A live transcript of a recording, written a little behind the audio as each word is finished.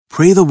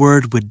Pray the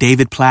Word with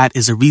David Platt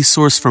is a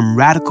resource from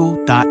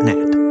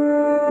Radical.net.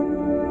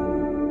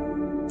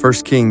 1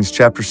 Kings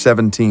chapter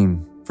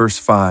 17, verse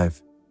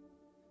 5.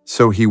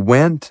 So he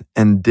went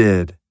and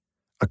did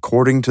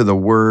according to the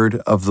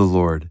word of the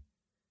Lord.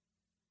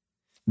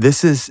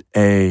 This is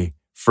a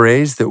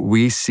phrase that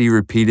we see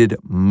repeated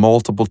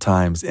multiple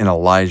times in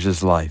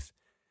Elijah's life.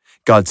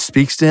 God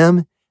speaks to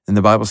him, and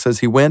the Bible says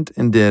he went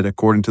and did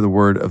according to the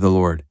word of the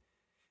Lord.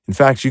 In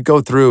fact, you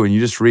go through and you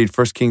just read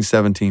 1 Kings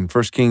 17,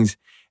 1 Kings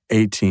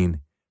 18,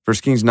 1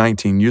 Kings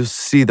 19, you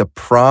see the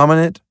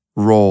prominent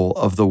role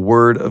of the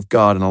word of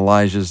God in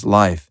Elijah's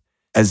life.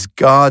 As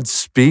God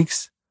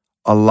speaks,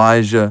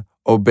 Elijah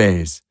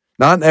obeys.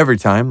 Not every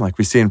time, like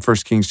we see in 1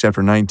 Kings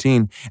chapter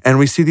 19, and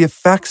we see the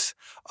effects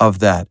of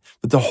that.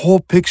 But the whole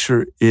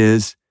picture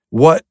is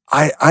what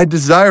I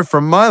desire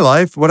for my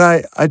life, what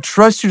I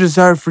trust you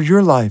desire for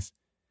your life,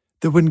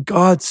 that when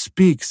God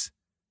speaks,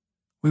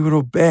 we would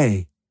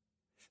obey.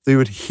 They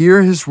would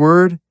hear his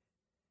word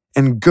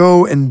and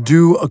go and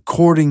do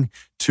according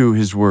to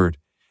his word.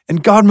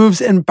 And God moves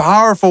in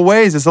powerful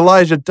ways as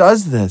Elijah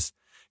does this.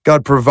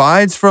 God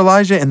provides for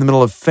Elijah in the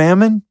middle of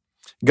famine.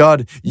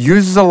 God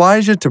uses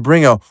Elijah to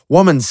bring a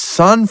woman's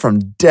son from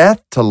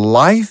death to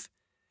life.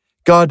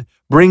 God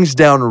brings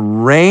down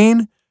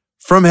rain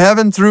from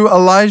heaven through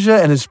Elijah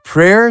and his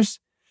prayers.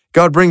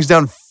 God brings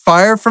down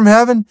fire from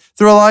heaven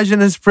through Elijah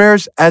and his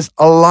prayers as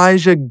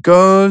Elijah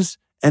goes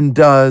and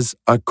does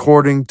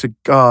according to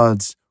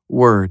God's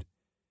word.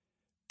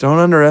 Don't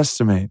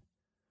underestimate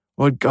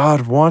what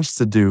God wants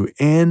to do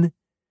in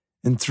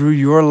and through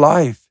your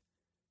life,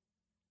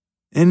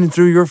 in and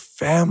through your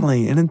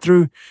family, in and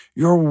through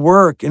your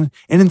work, and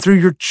in and through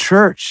your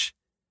church,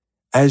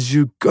 as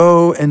you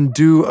go and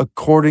do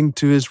according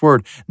to his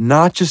word.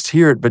 Not just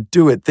hear it, but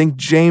do it. Think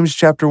James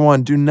chapter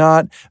 1. Do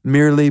not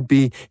merely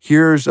be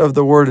hearers of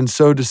the word and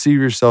so deceive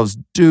yourselves.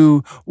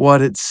 Do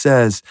what it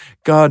says.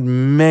 God,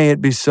 may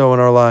it be so in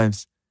our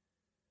lives.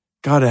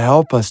 God,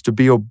 help us to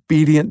be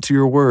obedient to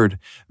your word.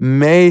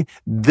 May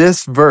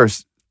this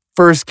verse,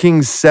 1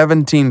 Kings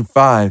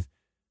 17:5,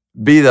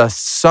 be the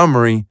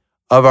summary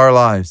of our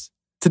lives.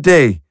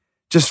 Today,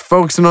 just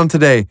focusing on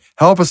today,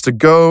 help us to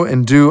go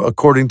and do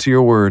according to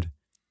your word.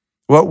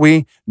 What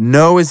we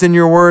know is in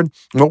your word,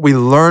 what we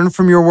learn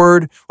from your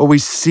word, what we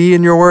see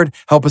in your word,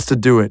 help us to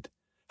do it.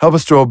 Help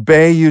us to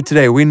obey you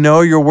today. We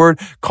know your word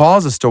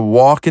calls us to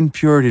walk in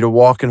purity, to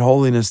walk in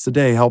holiness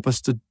today. Help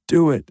us to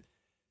do it.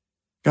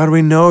 God,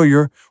 we know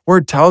your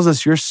word tells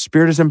us your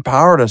spirit has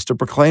empowered us to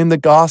proclaim the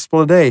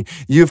gospel today.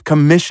 You've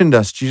commissioned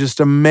us, Jesus,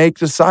 to make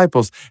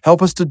disciples.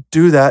 Help us to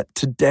do that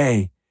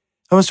today.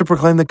 Help us to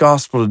proclaim the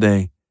gospel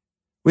today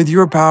with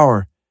your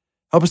power.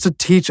 Help us to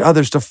teach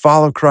others to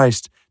follow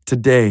Christ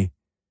today.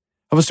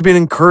 Help us to be an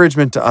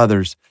encouragement to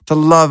others, to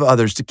love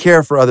others, to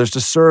care for others,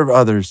 to serve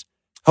others.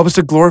 Help us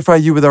to glorify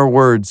you with our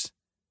words,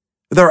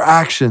 with our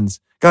actions.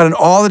 God, in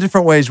all the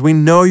different ways we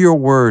know your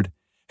word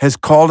has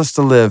called us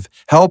to live.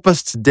 Help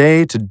us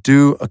today to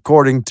do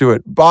according to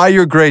it. By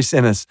your grace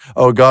in us,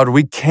 oh God,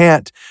 we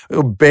can't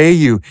obey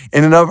you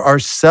in and of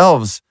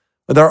ourselves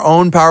with our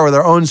own power, with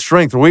our own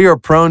strength. We are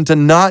prone to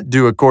not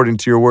do according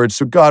to your word.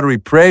 So God, we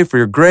pray for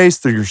your grace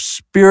through your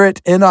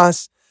spirit in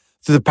us,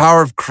 through the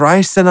power of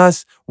Christ in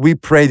us. We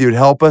pray that you would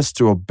help us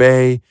to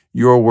obey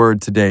your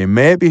word today.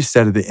 May it be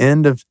said at the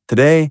end of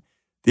today,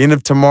 the end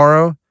of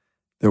tomorrow,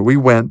 that we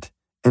went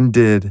and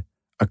did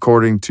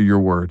according to your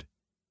word.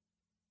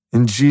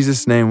 In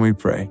Jesus' name we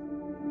pray.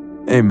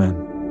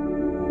 Amen.